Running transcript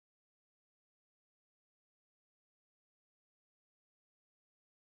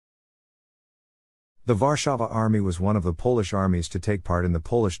The Warszawa Army was one of the Polish armies to take part in the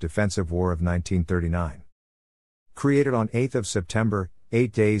Polish Defensive War of 1939. Created on 8th of September,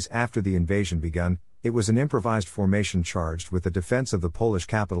 8 days after the invasion begun, it was an improvised formation charged with the defense of the Polish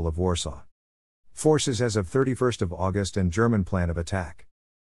capital of Warsaw. Forces as of 31st of August and German plan of attack.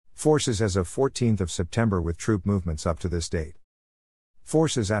 Forces as of 14th of September with troop movements up to this date.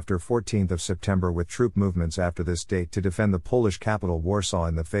 Forces after 14th of September with troop movements after this date to defend the Polish capital Warsaw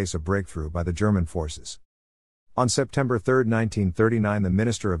in the face of breakthrough by the German forces. On September 3, 1939, the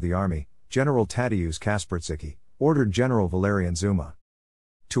Minister of the Army, General Tadeusz Kasprzycki, ordered General Walerian Czuma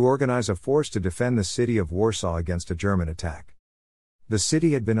to organize a force to defend the city of Warsaw against a German attack. The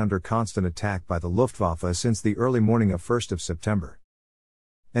city had been under constant attack by the Luftwaffe since the early morning of 1st of September.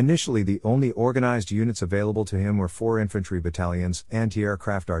 Initially, the only organized units available to him were 4 infantry battalions,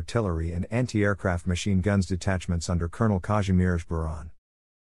 anti-aircraft artillery and anti-aircraft machine guns detachments under Colonel Kazimierz Baran.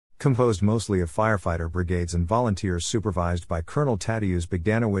 Composed mostly of firefighter brigades and volunteers supervised by Colonel Tadeusz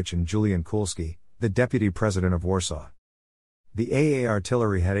Bogdanowicz and Julian Kulski, the deputy president of Warsaw. The AA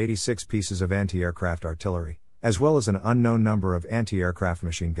artillery had 86 pieces of anti-aircraft artillery, as well as an unknown number of anti-aircraft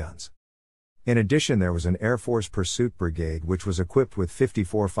machine guns. In addition, there was an Air Force Pursuit Brigade which was equipped with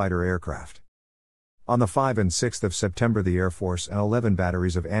 54 fighter aircraft. On the 5 and 6th of September, the Air Force and 11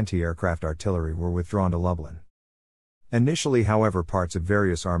 batteries of anti-aircraft artillery were withdrawn to Lublin. Initially, however, parts of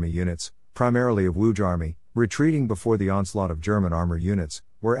various army units, primarily of Łódź Army, retreating before the onslaught of German armor units,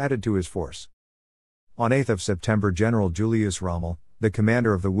 were added to his force. On 8th of September, General Julius Rommel, the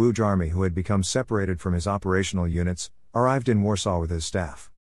commander of the Łódź Army who had become separated from his operational units, arrived in Warsaw with his staff.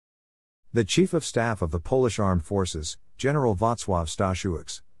 The Chief of Staff of the Polish Armed Forces, General Wacław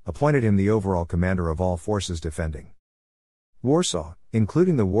Stasiewicz, appointed him the overall commander of all forces defending Warsaw,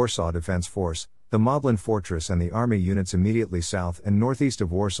 including the Warsaw Defense Force, the Modlin Fortress and the army units immediately south and northeast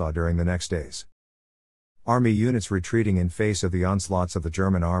of Warsaw during the next days. Army units retreating in face of the onslaughts of the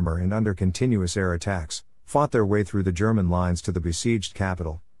German armor and under continuous air attacks, fought their way through the German lines to the besieged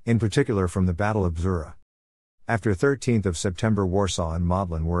capital, in particular from the Battle of Bzura. After 13th of September, Warsaw and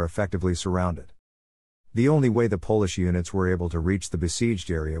Modlin were effectively surrounded. The only way the Polish units were able to reach the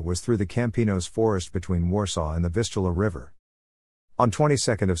besieged area was through the Campinos forest between Warsaw and the Vistula River. On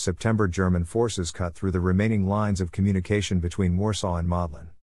 22nd of September, German forces cut through the remaining lines of communication between Warsaw and Modlin.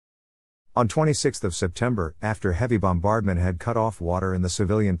 On 26th of September, after heavy bombardment had cut off water and the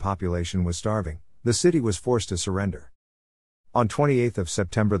civilian population was starving, the city was forced to surrender. On 28th of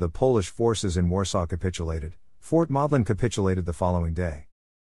September, the Polish forces in Warsaw capitulated. Fort Modlin capitulated the following day.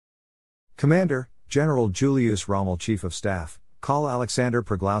 Commander, General Julius Rommel. Chief of Staff, Karl Alexander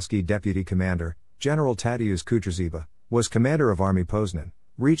Pryglowski. Deputy Commander, General Tadeusz Kutrzyba, was Commander of Army Poznan,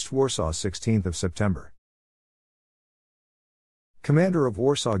 reached Warsaw 16th of September. Commander of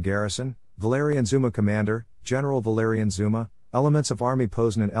Warsaw Garrison, Walerian Czuma. Commander, General Walerian Czuma, Elements of Army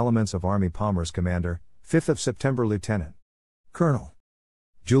Poznan. Elements of Army Pomers. Commander, 5th of September. Lieutenant Colonel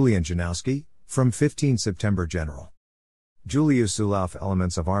Julian Janowski, from 15 September. General Julius Zulauf.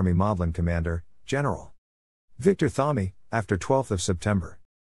 Elements of Army Modlin. Commander, General Victor Thami, after 12th of September.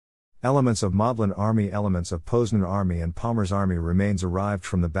 Elements of Modlin Army. Elements of Poznan Army and Pomers Army remains arrived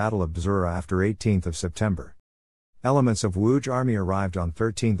from the Battle of Bzura after 18th of September. Elements of Łódź Army arrived on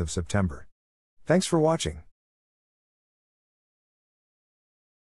 13th of September. Thanks for watching.